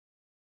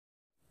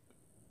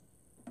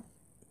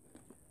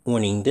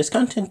Warning, this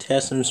content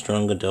has some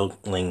strong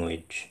adult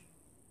language.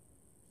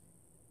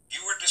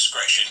 Viewer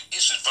discretion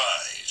is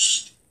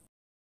advised.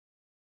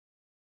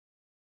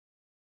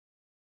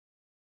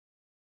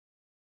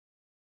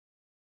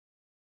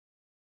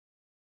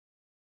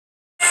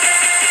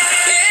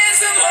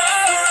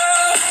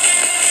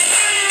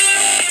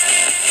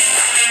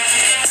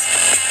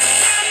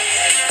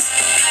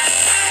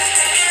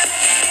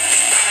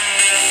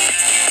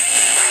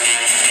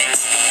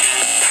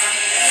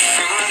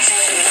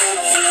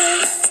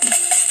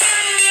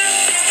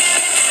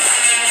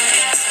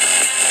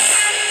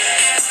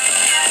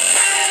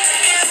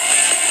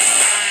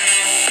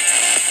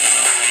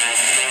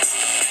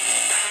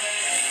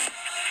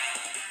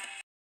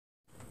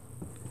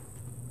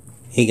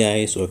 Hey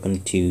guys, welcome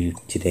to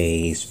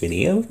today's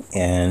video,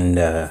 and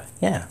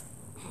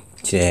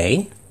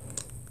today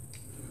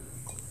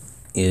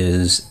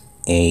is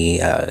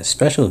a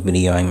special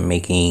video I'm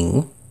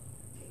making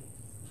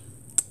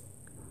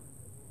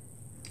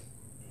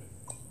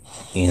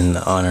in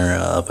honor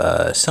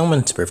of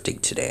someone's birthday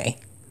today,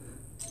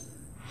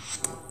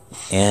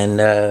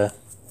 and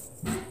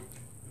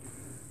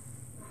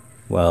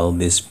well,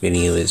 this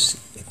video is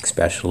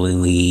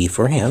especially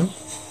for him,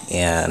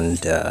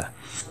 and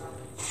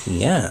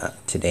yeah,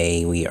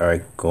 today we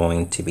are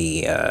going to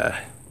be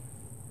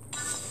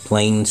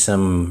playing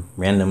some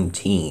random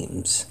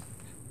teams,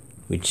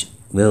 which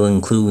will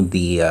include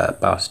the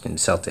Boston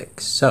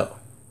Celtics. So,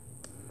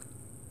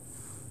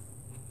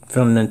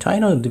 from the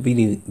title of the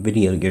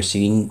video you're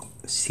seeing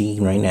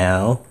right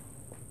now,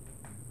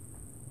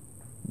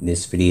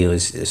 this video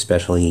is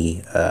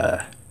especially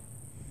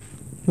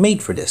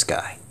made for this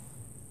guy.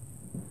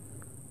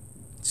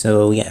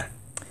 So yeah.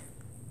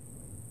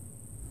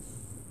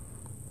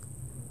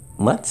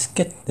 Let's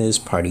get this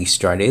party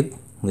started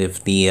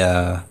with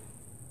the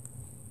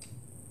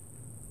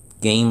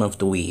game of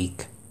the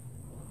week,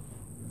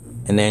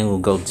 and then we'll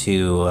go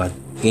to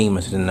game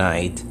of the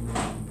night,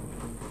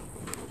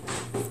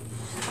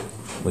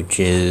 which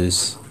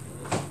is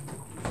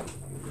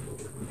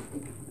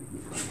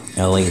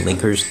LA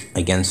Lakers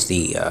against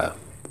the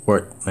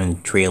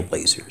Portland Trail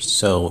Blazers.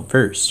 So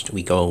first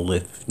we go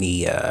with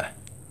the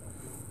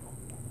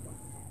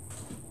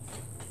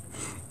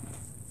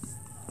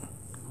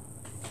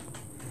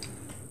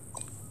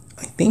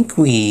I think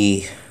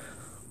we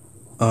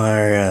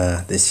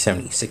are the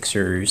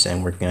 76ers,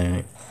 and we're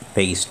going to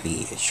face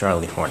the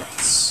Charlotte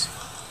Hornets.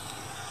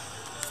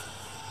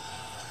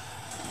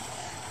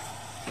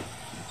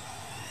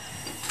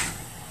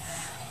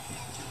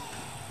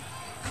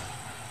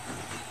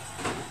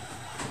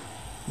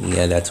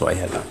 Yeah, that's why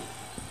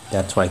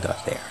I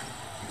got there.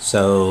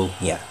 So,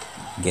 yeah,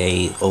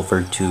 Gay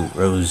over to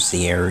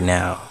Rozier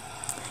now.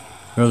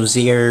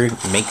 Rozier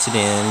makes it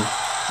in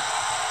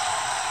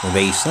with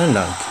a slam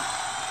dunk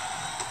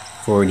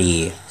for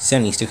the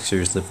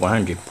 76ers with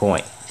 100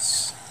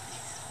 points.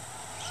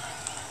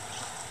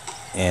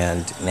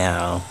 And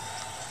now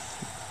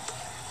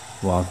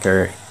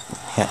Walker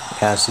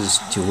passes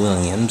to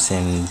Williams,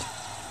 and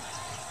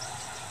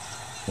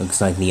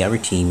looks like the other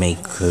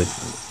teammate could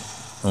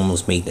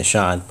almost make the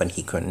shot, but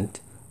he couldn't.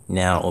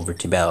 Now over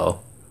to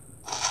Bell,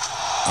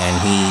 and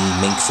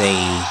he makes a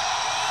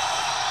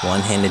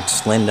one-handed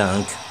slam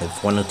dunk with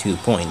 102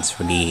 points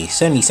for the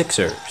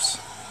 76ers.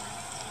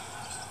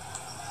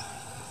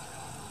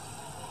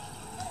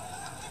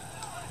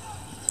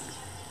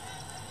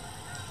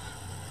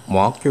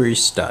 Walker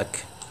is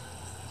stuck,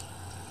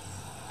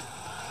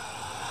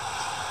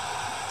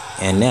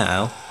 and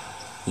now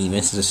he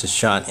misses a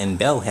shot, and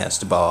Bell has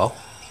the ball,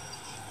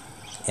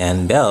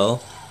 and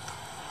Bell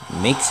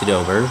makes it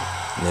over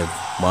with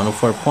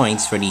 104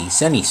 points for the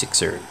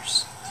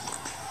 76ers.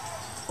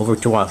 Over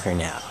to Walker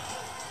now.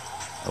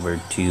 Over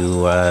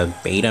to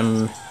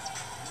Batum.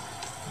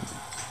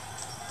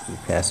 He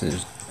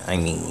passes,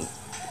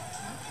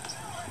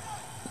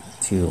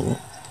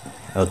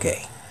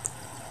 okay.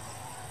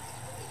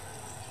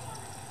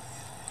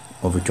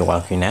 Over to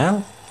Walker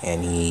now,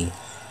 and he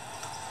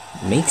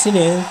makes it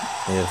in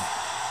with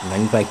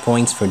 95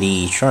 points for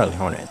the Charlotte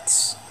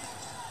Hornets.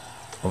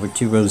 Over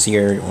to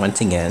Rozier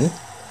once again,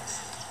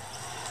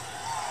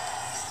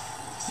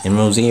 and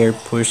Rozier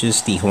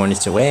pushes the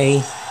Hornets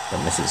away,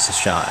 but misses the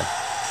shot.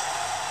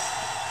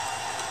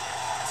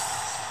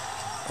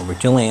 Over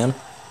to Lamb,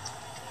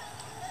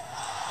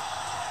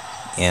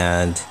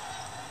 and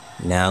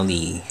now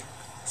the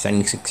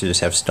 76ers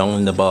have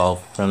stolen the ball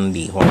from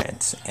the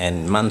Hornets,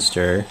 and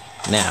Munster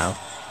now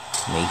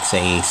makes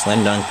a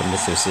slam dunk and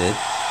misses it,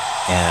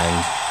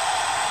 and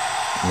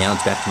now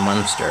it's back to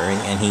Munster,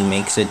 and he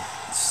makes it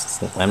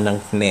slam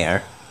dunk from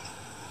there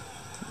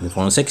with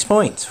 106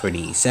 points for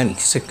the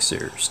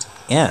 76ers.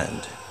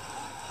 And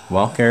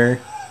Walker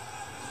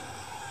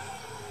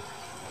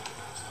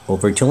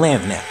over to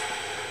Lamb now,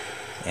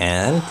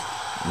 and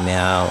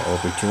now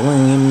over to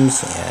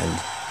Williams, and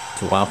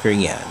to Walker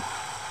again.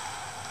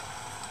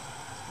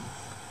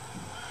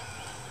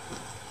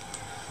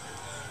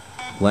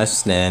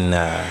 Less than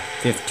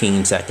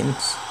 15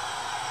 seconds.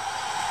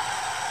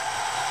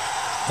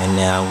 And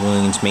now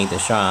Williams made the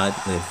shot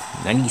with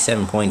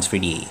 97 points for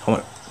the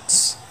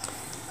Hornets.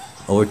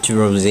 Over to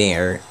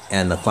Rozier,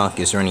 and the clock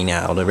is running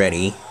out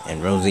already,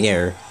 and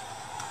Rozier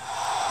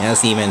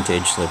has the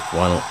advantage with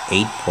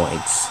 8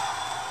 points.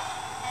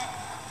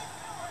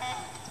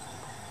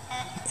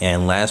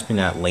 And last but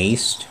not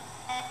least,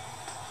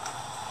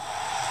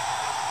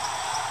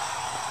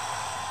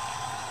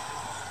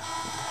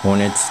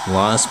 Hornets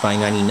lost by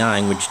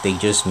 99, which they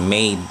just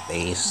made.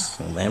 They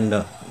slammed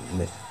up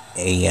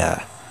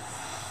a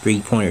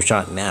 3-pointer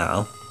shot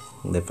now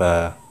with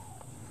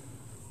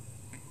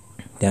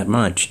that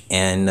much.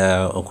 And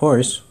of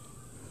course,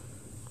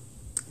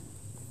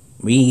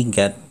 we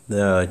get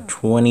the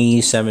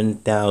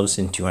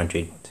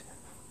 27,200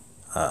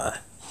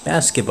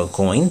 basketball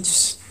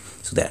coins.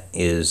 So that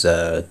is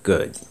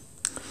good.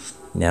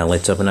 Now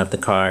let's open up the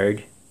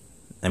pack,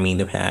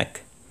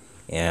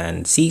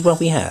 and see what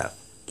we have.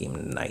 Game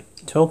of the Night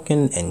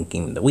token and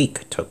Game of the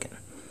Week token.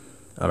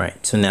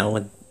 Alright, so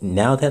now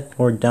that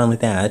we're done with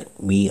that,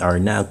 we are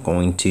now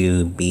going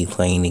to be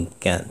playing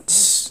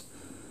against...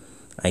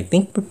 I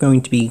think we're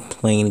going to be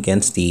playing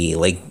against the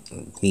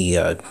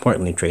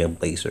Portland Trail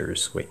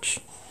Blazers, which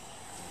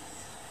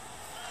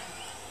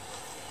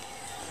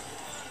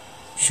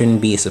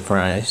shouldn't be a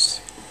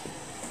surprise,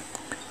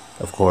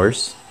 of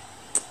course.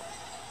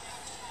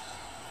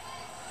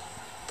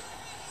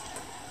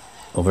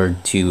 Over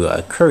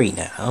to Curry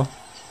now.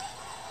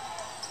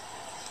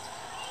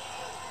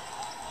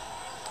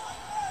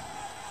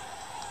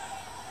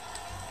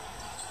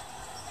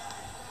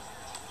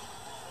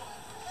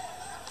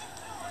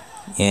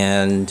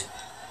 And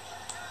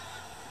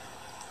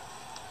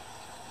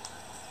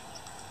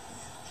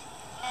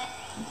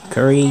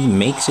Curry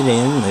makes it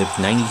in with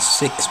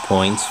 96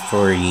 points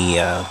for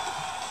the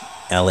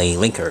LA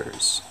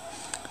Lakers.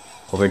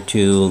 Over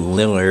to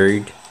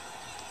Lillard.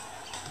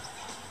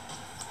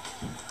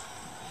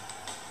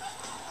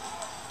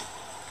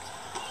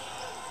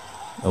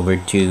 Over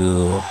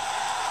to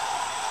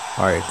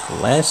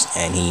Harkless,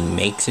 and he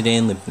makes it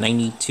in with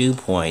 92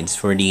 points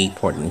for the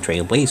Portland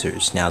Trail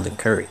Blazers. Now to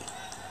Curry.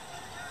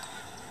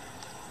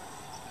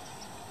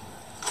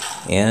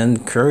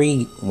 And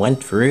Curry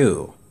went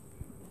through.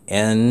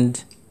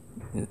 And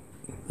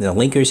the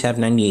Lakers have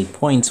 98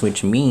 points,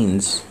 which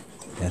means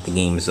that the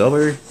game is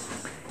over.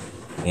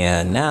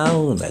 And now,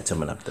 let's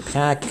open up the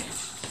pack.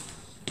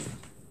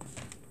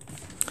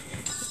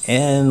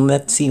 And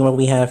let's see what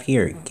we have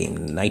here. Game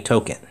of the Night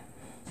token.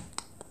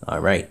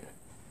 Alright.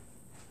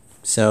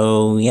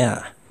 So,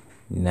 yeah.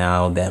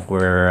 Now that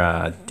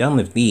we're done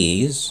with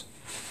these,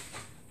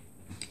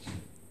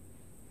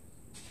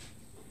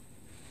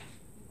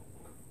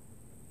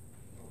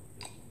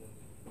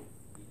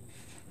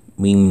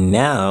 we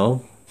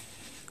now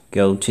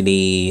go to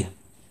the,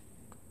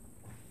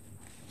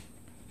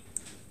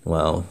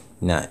 well,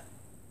 not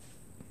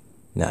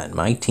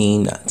my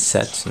team, not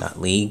sets,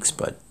 not leagues,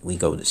 but we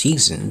go to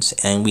seasons,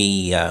 and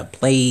we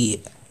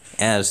play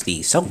as the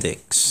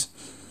Celtics,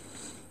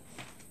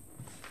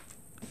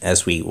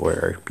 as we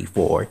were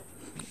before,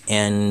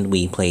 and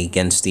we play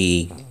against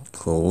the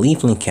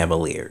Cleveland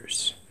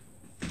Cavaliers.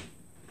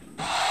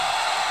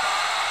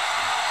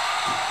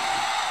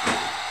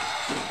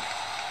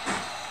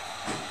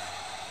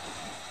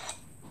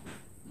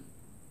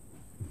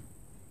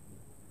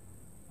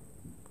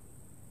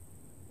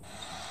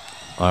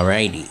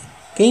 Alrighty,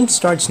 game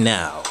starts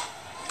now,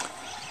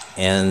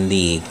 and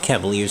the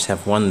Cavaliers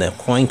have won the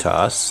coin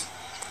toss.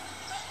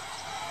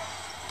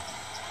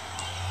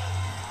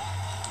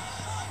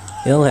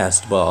 Hill has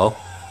the ball,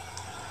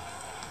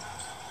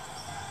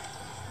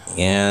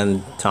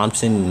 and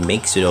Thompson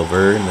makes it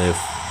over with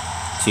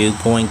 2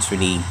 points for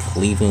the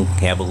Cleveland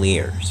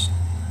Cavaliers.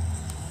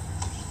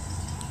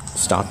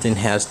 Stockton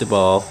has the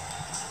ball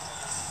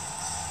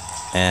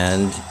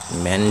and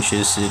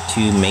manages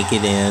to make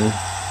it in.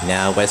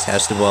 Now West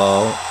has the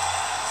ball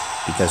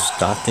because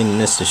Stockton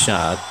missed a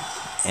shot,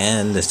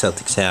 and the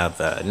Celtics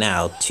have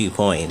now 2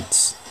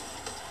 points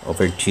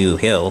over to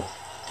Hill.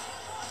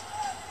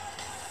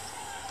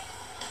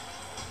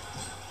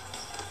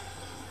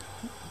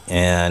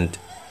 And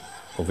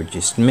over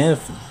to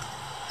Smith.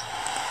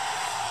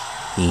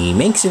 He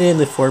makes it in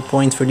with 4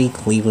 points for the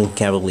Cleveland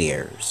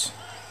Cavaliers.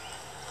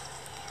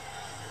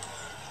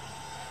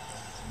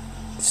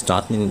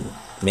 Stockton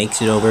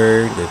makes it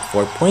over with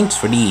 4 points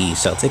for the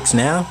Celtics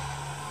now.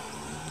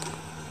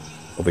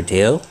 Over to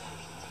Hill.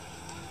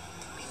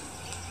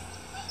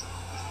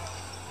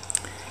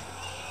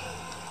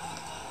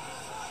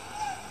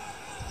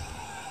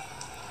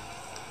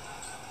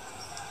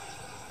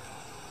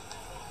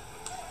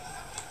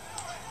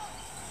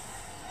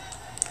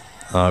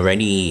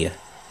 Already,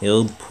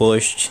 Hill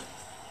pushed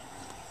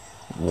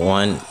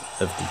one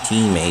of the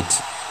teammates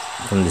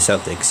from the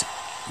Celtics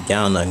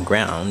down on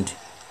ground,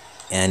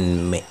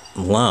 and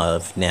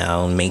Love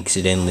now makes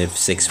it in with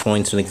 6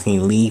 points for the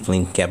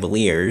Cleveland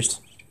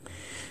Cavaliers.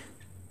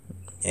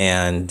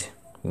 And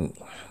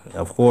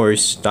of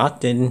course,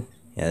 Stockton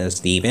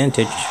has the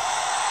advantage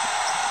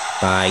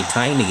by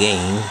tying the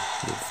game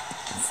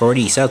for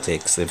the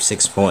Celtics with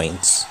 6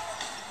 points.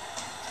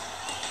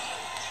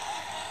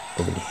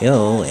 over to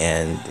Hill,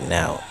 and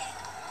now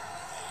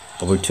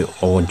over to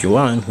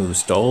Ojuan, who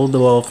stole the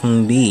ball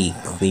from the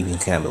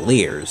Cleveland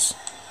Cavaliers.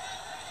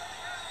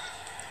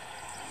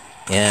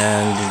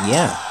 And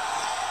yeah,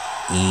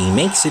 he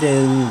makes it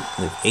in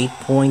with 8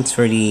 points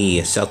for the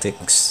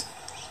Celtics.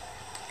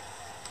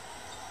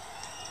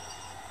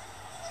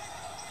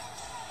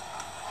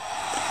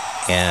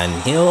 And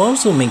Hill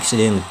also makes it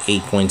in with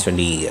 8 points for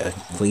the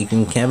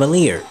Cleveland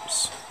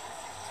Cavaliers.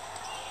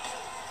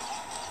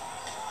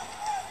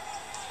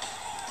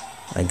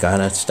 I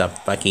gotta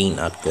stop fucking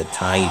up the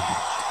tide.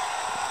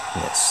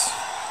 Yes.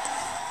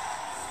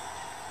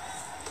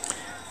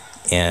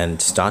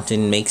 And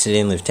Stockton makes it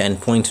in with 10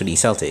 points for the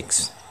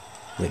Celtics,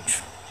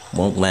 which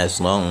won't last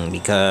long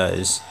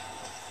because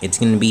it's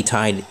gonna be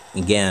tied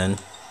again.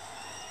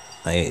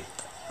 I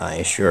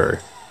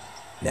assure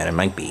that it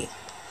might be.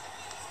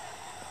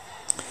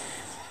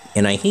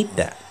 And I hate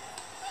that.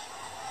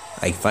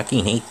 I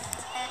fucking hate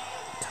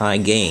tie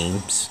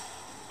games.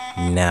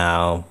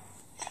 Now,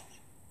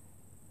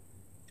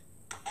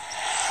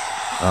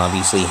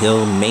 obviously,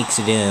 Hill makes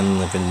it in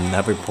with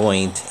another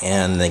point,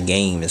 and the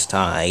game is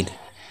tied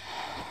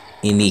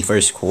in the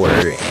first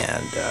quarter.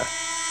 And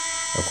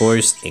of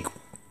course,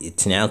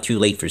 it's now too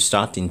late for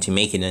Stockton to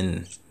make it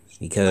in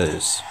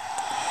because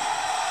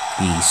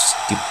the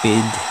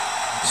stupid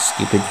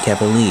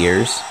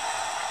Cavaliers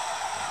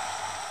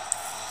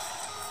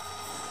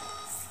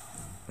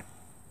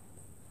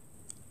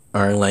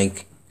are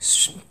like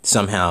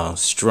somehow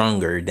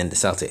stronger than the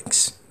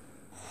Celtics.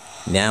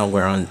 Now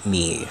we're on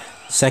the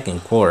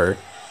second quarter,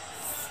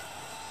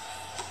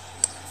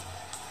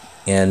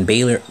 and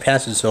Baylor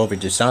passes over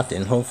to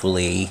Stockton.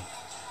 Hopefully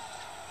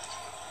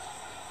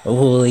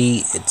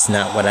it's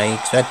not what I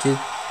expected.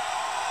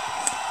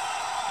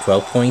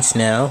 12 points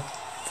now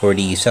for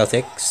the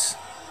Celtics.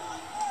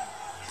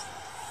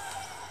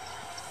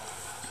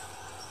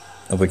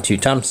 Over to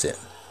Thompson.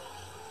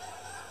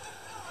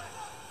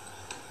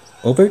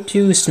 Over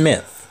to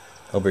Smith.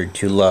 Over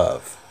to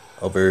Love.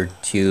 Over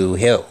to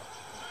Hill.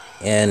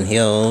 And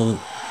Hill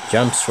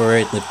jumps for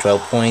it with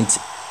 12 points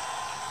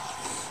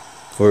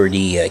for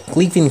the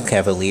Cleveland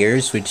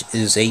Cavaliers, which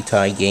is a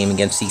tie game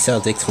against the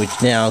Celtics,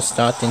 which now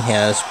Stockton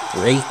has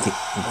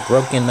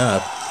broken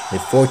up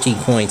with 14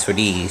 points for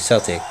the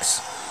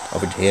Celtics.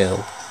 Over to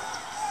Hill.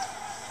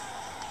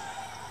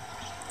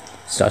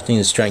 Stockton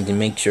is trying to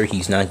make sure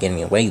he's not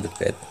getting away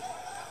with it.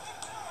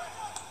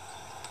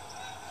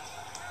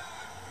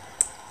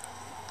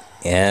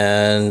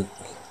 And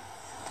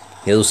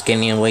Hill's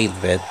getting away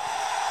with it.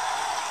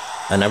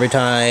 Another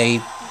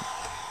tie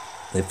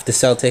with the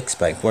Celtics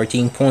by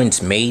 14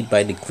 points made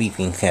by the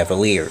Cleveland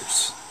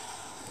Cavaliers.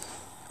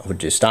 Over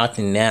to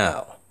Stockton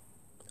now.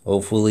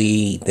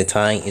 Hopefully the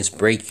tie is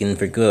breaking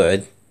for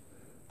good.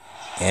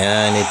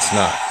 And it's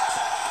not.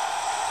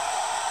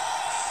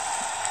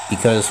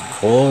 Because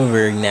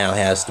Colbert now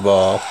has the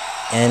ball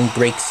and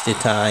breaks the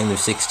tie with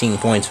 16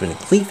 points for the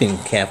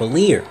Cleveland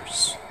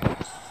Cavaliers.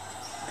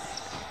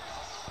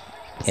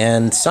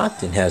 And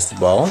Stockton has the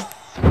ball,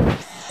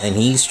 and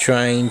he's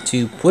trying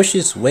to push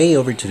his way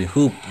over to the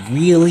hoop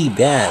really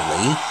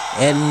badly,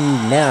 and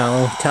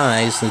now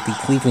ties with the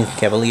Cleveland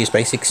Cavaliers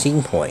by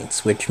 16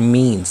 points, which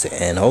means,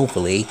 and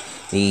hopefully,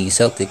 the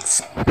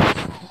Celtics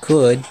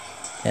could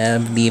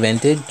have the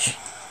advantage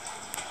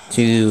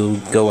to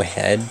go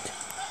ahead,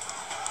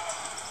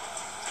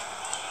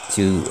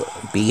 to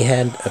be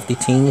ahead of the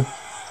team,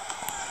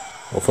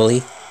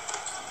 hopefully.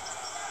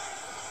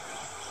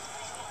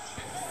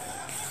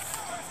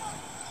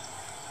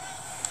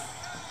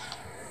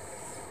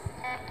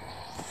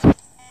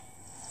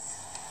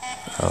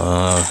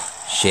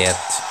 Shit.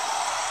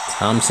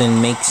 Thompson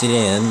makes it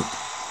in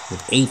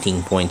with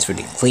 18 points for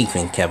the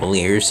Cleveland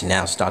Cavaliers.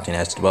 Now Stockton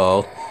has the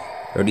ball.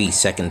 30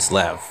 seconds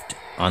left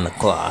on the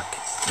clock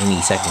in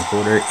the second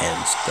quarter,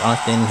 and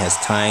Stockton has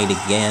tied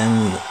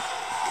again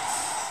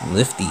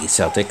with the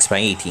Celtics by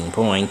 18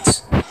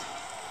 points.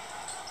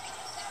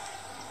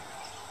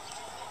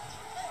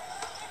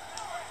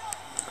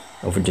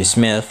 Over to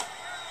Smith.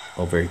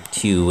 Over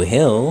to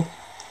Hill.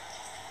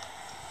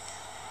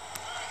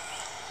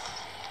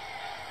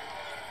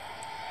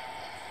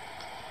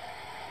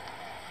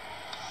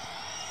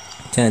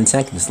 10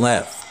 seconds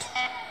left.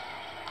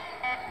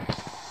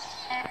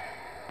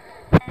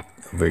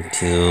 Over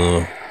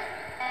to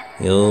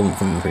Hill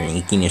for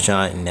making a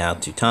shot, and now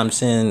to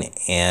Thompson,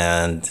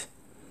 and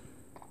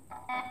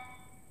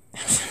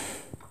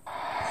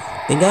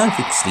they gotta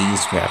fix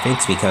these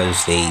graphics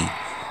because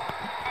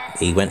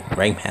they went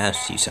right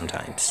past you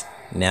sometimes.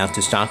 Now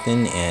to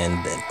Stockton,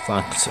 and the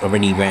clock's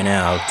already ran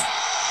out,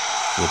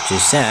 which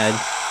is sad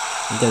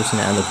because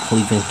now the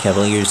Cleveland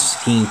Cavaliers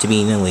seem to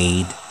be in the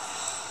lead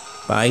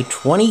by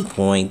 20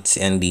 points,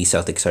 and the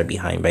Celtics are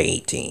behind by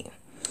 18.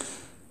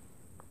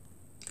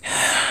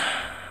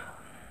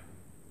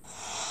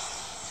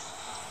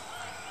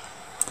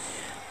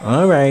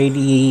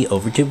 Alrighty,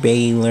 over to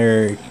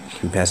Baylor,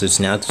 who passes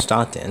now to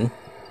Stockton.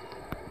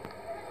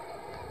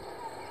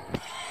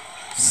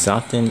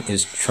 Stockton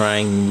is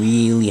trying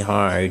really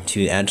hard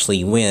to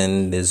actually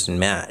win this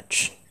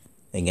match.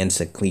 against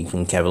the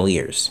Cleveland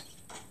Cavaliers.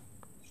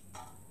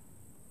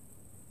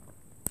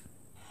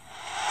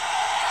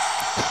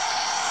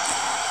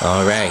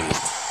 Alright,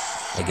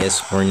 I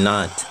guess we're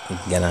not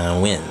gonna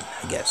win,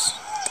 I guess.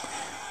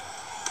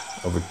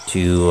 Over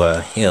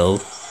to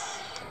Hill.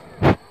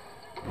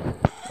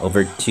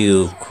 Over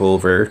to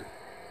Clover.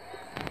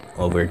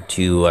 Over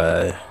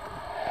to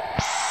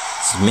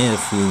Smith,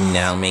 who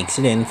now makes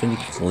it in for the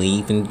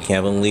Cleveland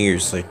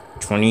Cavaliers. Like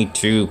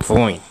 22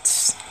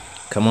 points.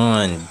 Come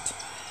on.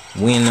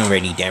 Win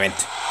already, damn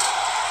it.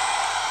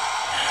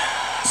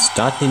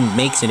 Stockton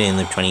makes it in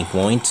with 20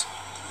 points.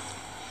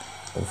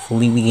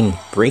 Hopefully we can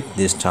break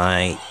this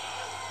tie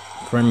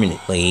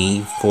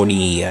permanently for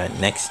the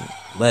next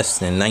less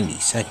than 90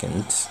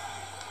 seconds.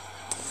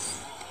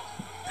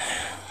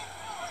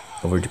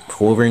 Over to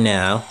Clover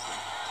now.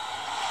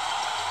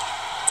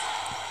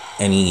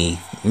 And he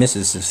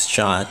misses his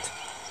shot.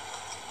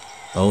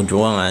 Oh,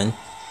 Juwan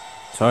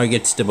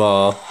targets the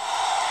ball.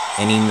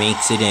 And he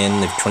makes it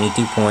in with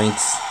 22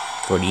 points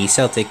for the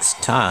Celtics,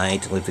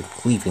 tied with the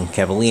Cleveland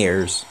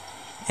Cavaliers.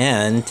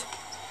 And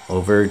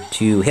over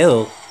to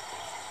Hill.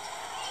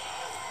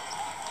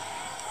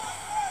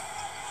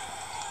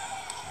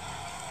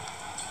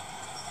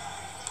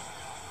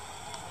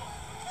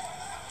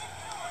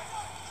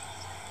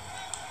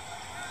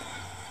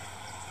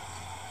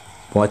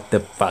 What the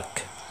fuck?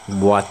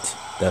 What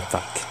the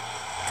fuck?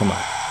 Come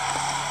on.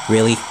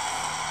 Really?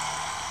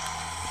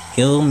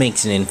 Hill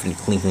makes it in for the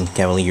Cleveland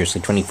Cavaliers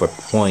with 24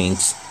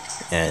 points.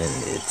 And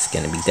it's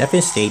going to be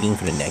devastating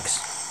for the next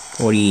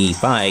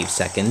 45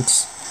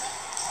 seconds.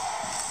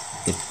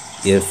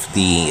 If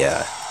the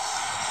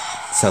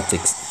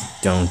Celtics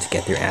don't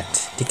get their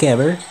act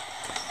together.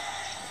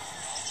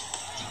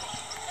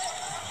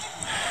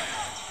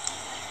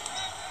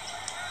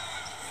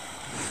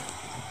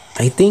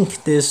 I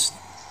think this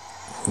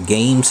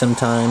game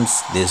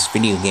sometimes, this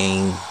video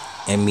game,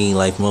 NBA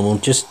Live Mobile,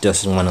 just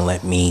doesn't want to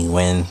let me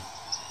win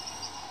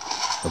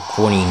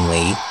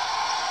accordingly.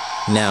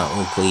 Now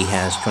Oakley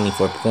has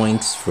 24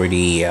 points for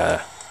the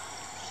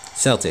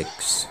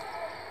Celtics,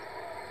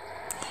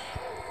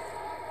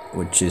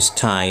 which is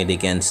tied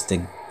against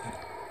the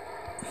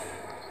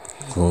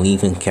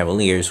Cleveland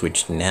Cavaliers,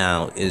 which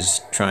now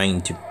is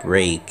trying to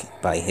break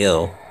by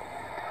Hill.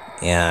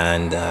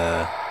 And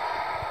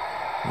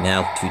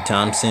now to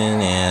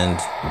Thompson and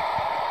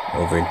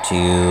over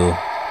to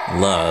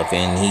Love,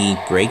 and he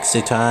breaks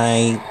the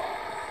tie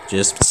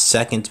just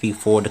seconds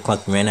before the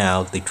clock ran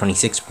out. The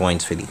 26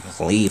 points for the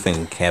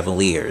Cleveland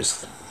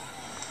Cavaliers.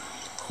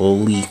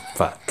 Holy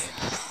fuck.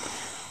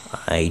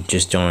 I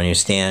just don't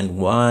understand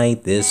why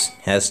this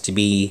has to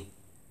be.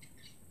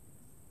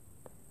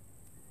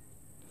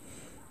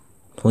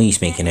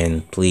 Please make it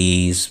in.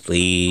 Please,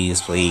 please,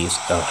 please.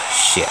 Oh,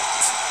 shit.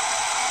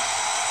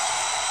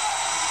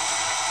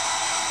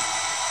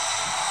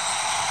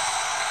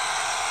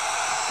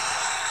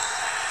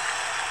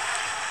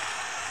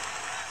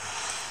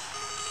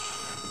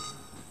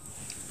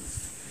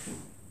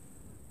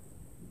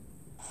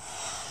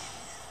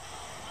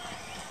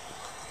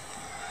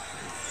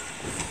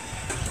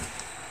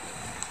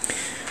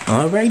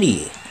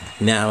 Alrighty,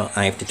 now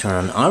I have to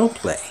turn on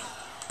autoplay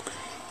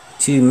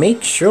to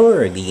make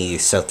sure the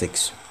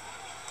Celtics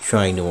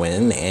trying to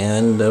win,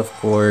 and of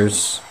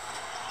course,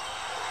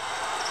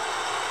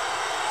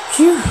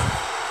 phew,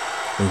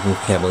 the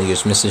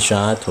Cavaliers miss a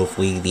shot.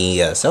 Hopefully the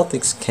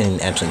Celtics can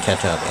actually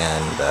catch up,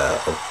 and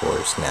of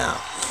course now,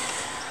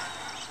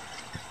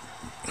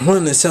 one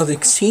of the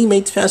Celtics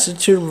teammates passes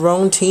to the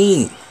wrong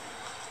team.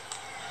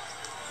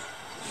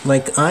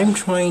 Like, I'm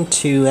trying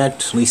to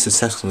actually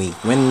successfully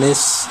win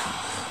this,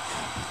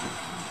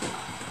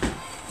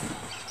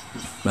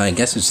 but I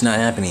guess it's not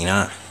happening,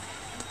 huh?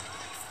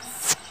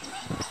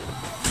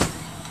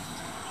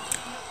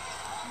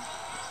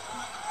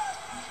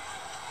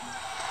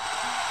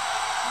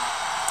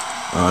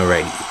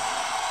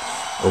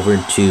 Alrighty.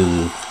 Over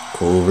to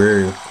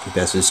Clover,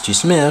 passes to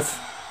Smith,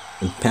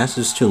 and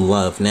passes to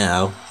Love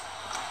now.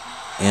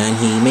 And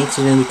he makes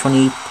it into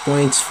 20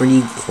 points for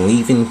the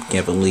Cleveland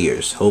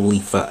Cavaliers. Holy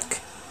fuck.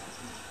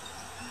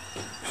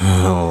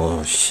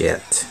 Oh,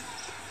 shit.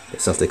 The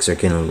Celtics are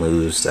gonna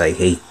lose. I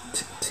hate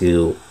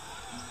to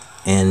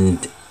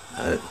end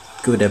a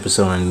good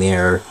episode on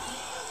there,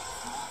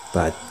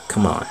 but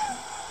come on.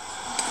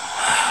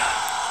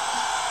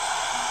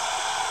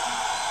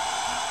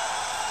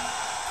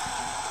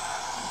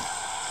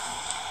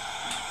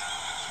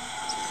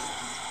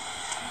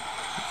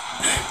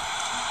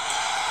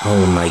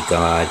 Oh my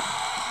god.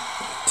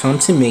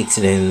 Thompson makes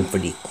it in for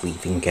the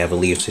Cleveland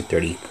Cavaliers with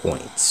 30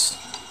 points.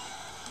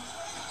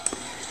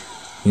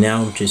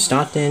 Now to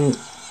Stockton,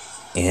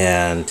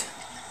 and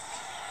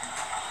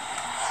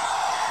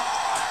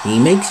he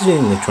makes it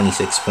in with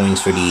 26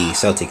 points for the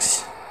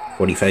Celtics.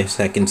 45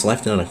 seconds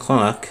left on the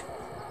clock.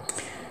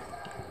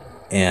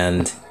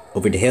 And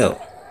over to Hill.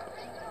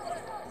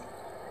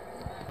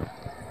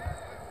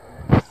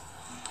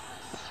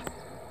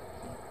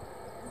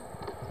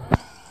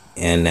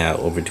 And now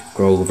over to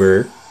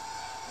Clover.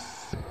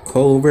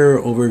 Clover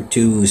over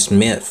to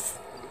Smith.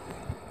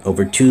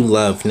 over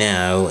 2-love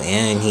now,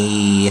 and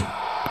he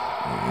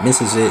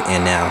misses it,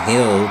 and now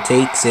Hill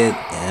takes it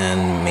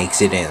and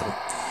makes it in.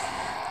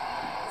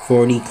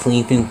 For the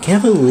Cleveland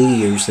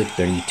Cavaliers with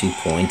 32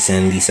 points,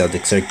 and the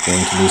Celtics are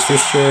going to lose for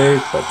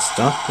sure, but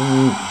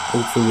Stockton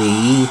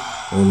hopefully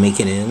will make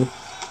it in.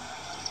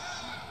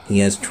 He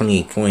has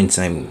 28 points.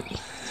 I'm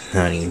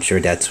not even sure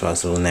that's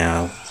possible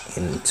now,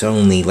 and it's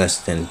only less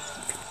than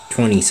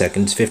 15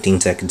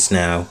 seconds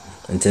now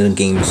until the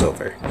game is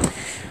over.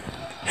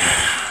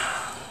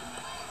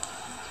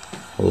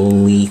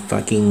 Holy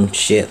fucking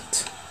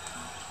shit.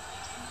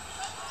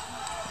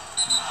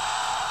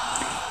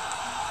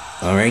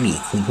 Alrighty,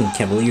 Cleveland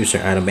Cavaliers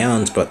are out of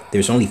bounds, but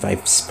there's only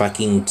 5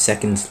 fucking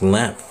seconds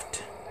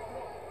left.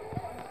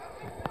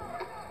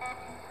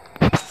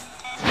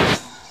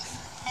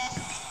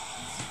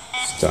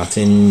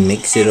 Stockton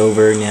makes it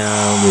over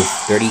now with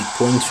 30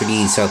 points for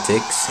the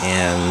Celtics,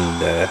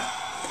 and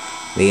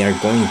they are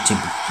going to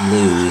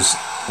lose.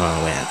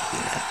 Oh, man.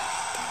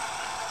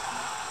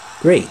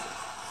 Great.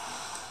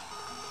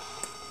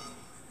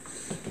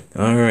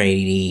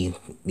 Alrighty,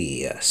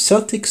 the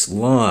Celtics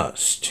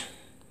lost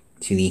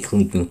to the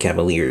Cleveland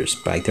Cavaliers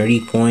by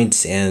 30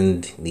 points,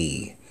 and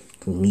the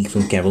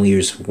Cleveland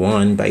Cavaliers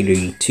won by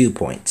 32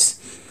 points.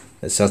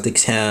 The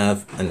Celtics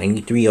have a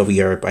 93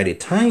 OVR by the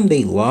time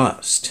they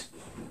lost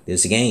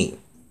this game,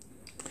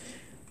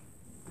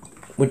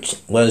 which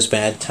was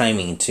bad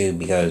timing too,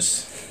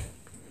 because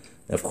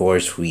of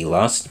course we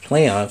lost the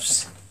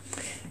playoffs,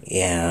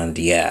 and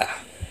yeah,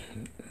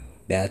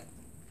 that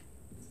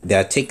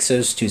takes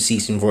us to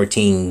season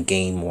 14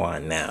 game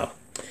 1 now.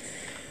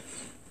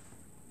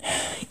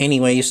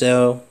 Anyway,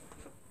 so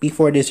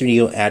before this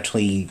video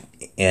actually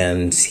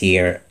ends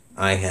here,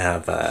 I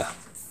have a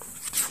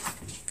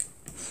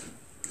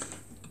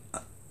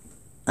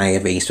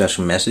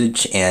special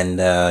message, and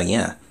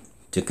yeah,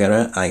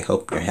 Dakota, I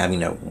hope you're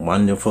having a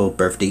wonderful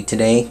birthday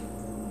today,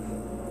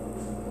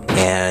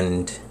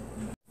 and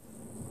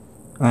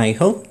I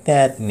hope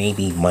that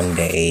maybe one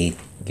day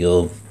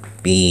you'll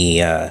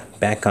be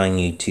back on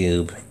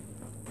YouTube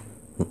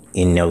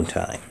in no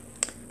time.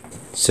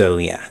 So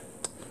yeah,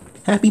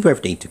 happy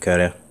birthday,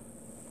 Dakota.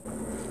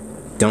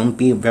 Don't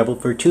be a rebel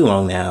for too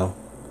long now.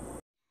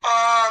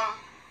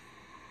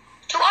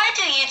 Do I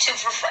do YouTube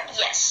for fun?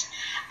 Yes.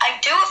 I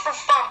do it for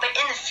fun, but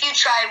in the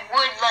future I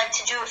would like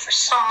to do it for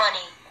some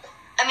money.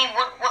 I mean,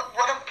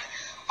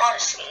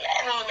 honestly,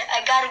 I mean,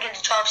 I gotta get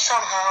a job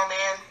somehow,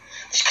 man.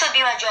 This could be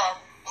my job.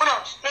 Who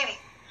knows? Maybe.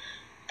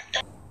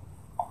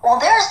 Well,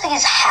 there's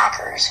these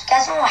hackers. You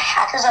guys know what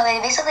hackers are? They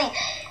basically,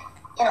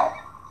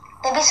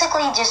 they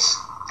basically just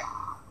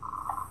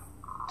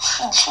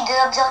cheat. They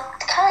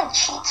kind of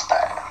cheats,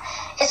 but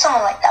it's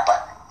something like that.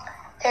 But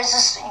there's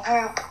this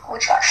group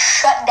which got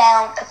shut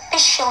down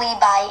officially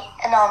by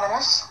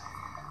Anonymous.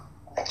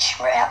 Which,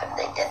 what happened?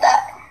 They did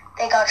that.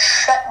 They got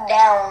shut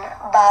down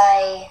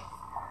by,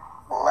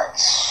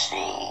 let's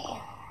see,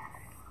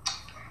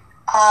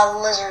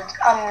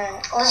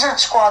 Lizard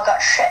Squad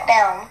got shut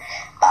down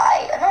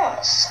by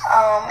Anonymous.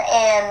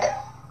 And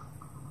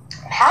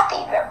I'm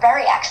happy,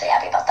 very actually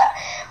happy about that,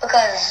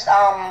 because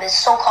this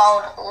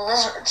so-called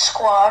Lizard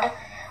Squad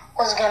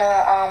was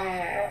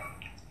gonna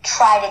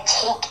try to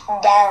take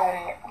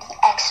down the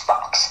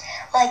Xbox,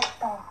 like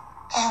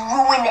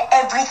ruin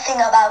everything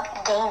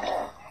about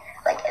gaming.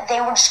 Like, they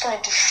were just gonna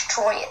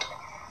destroy it,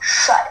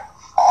 shut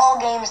all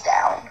games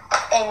down,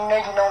 and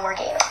no more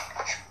gaming.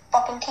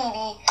 Fucking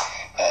TV,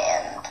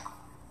 and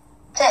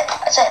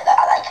that's it.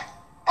 Like,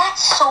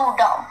 that's so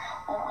dumb.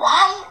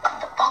 Why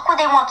the fuck would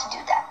they want to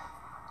do that?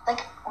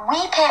 Like,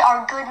 we pay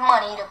our good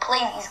money to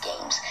play these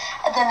games,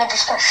 and then they're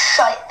just gonna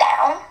shut it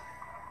down?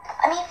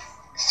 I mean,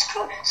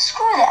 screw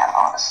them,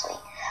 honestly.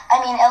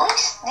 I mean, at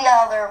least the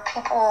other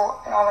people,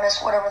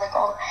 Anonymous, whatever they're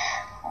called,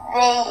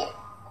 they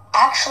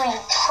actually,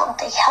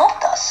 they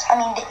helped us. I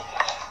mean, they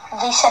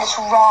said it's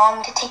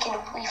wrong to take it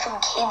away from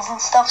kids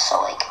and stuff, so,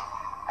 like,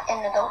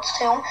 and adults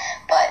too.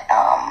 But,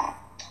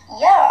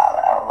 yeah.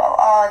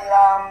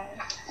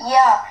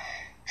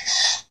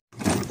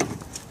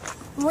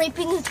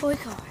 Raping a toy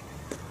car.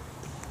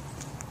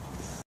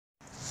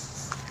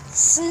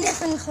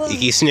 Sniffing clothes.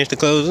 You sniff the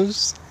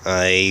clothes?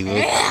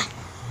 Yeah,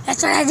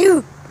 that's what I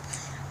do.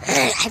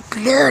 I have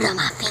blood on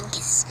my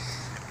fingers.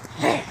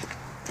 I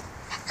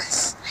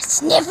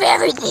sniff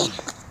everything.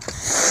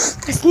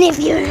 I sniff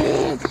your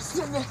head. I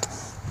sniff it.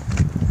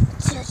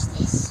 Touch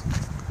this.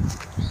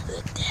 Look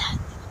at that.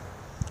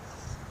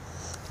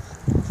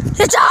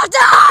 It's all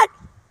done!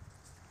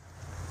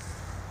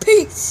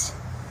 Peace.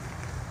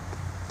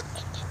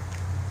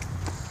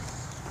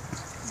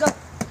 Go.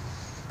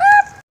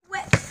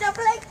 Wet stuff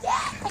like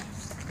that.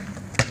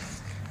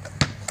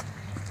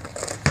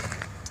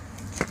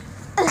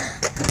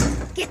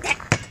 Get that.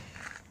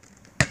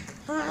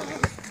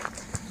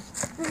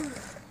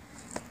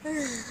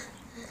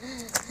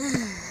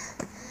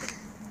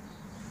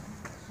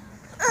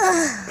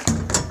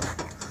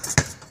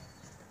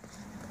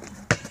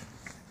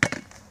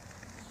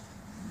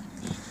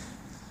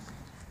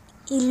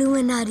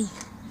 Illuminati.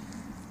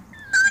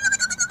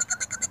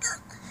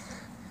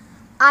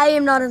 I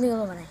am not in the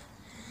Illuminati.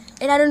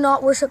 And I do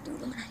not worship the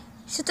Illuminati.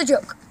 It's just a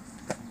joke.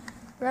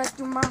 Right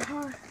through my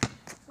heart.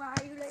 Why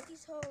you like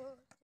these hoes?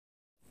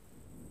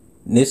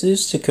 This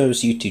is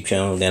Dakota's YouTube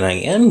channel that I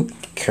am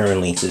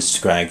currently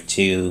subscribed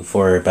to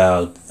for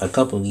about a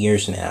couple of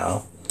years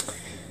now.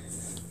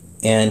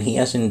 And he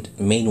hasn't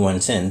made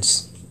one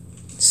since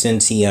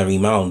he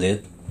remodeled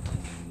it.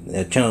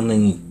 The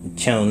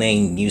channel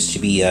name used to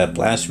be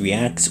Blast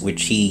Reacts,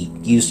 which he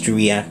used to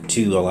react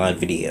to a lot of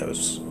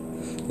videos.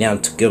 Now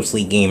to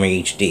Ghostly Gamer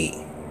HD.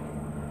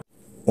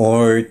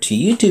 Or to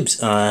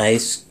YouTube's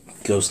eyes,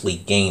 Ghostly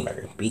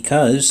Gamer,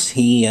 because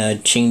he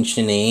changed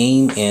the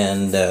name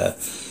and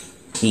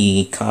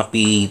he got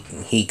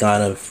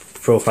a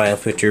profile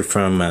picture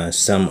from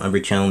some other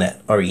channel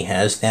that already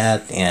has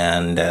that,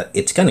 and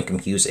it's kind of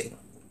confusing.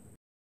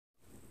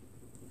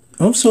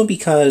 Also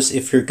because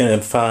if you're gonna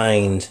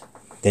find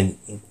the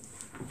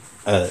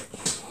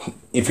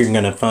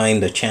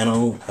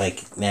channel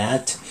like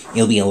that,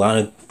 it'll be a lot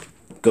of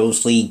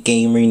Ghostly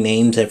Gamer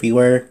names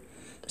everywhere.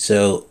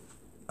 So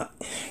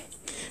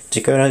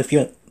Dakota, if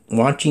you're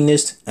watching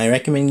this, I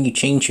recommend you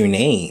change your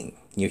name.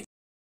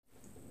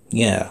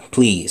 Yeah,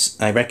 please.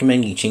 I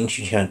recommend you change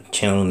your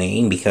channel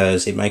name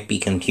because it might be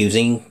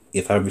confusing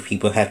if other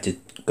people have to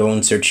go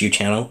and search your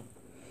channel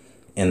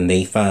and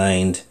they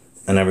find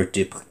another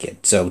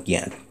duplicate. So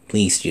yeah,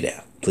 please do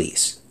that,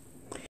 please.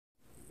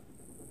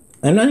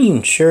 I'm not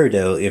even sure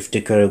though if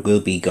Dakota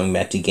will be going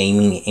back to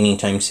gaming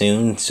anytime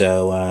soon,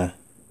 so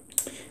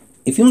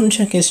if you want to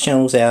check his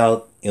channels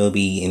out, it'll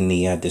be in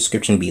the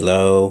description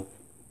below,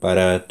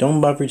 but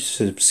don't bother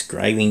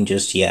subscribing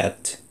just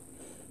yet.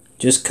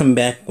 Just come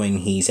back when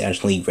he's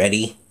actually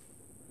ready.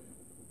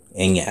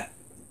 And yeah.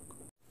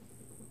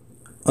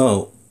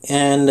 Oh,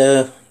 and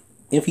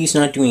if he's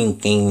not doing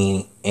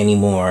gaming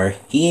anymore,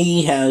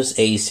 he has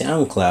a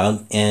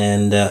SoundCloud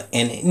and an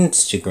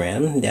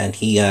Instagram that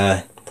he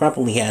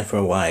probably had for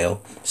a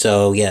while.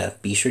 So yeah,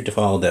 be sure to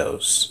follow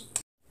those.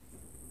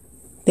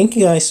 Thank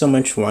you guys so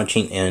much for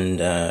watching, and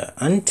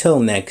until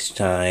next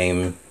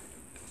time,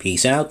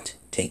 peace out,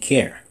 take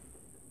care.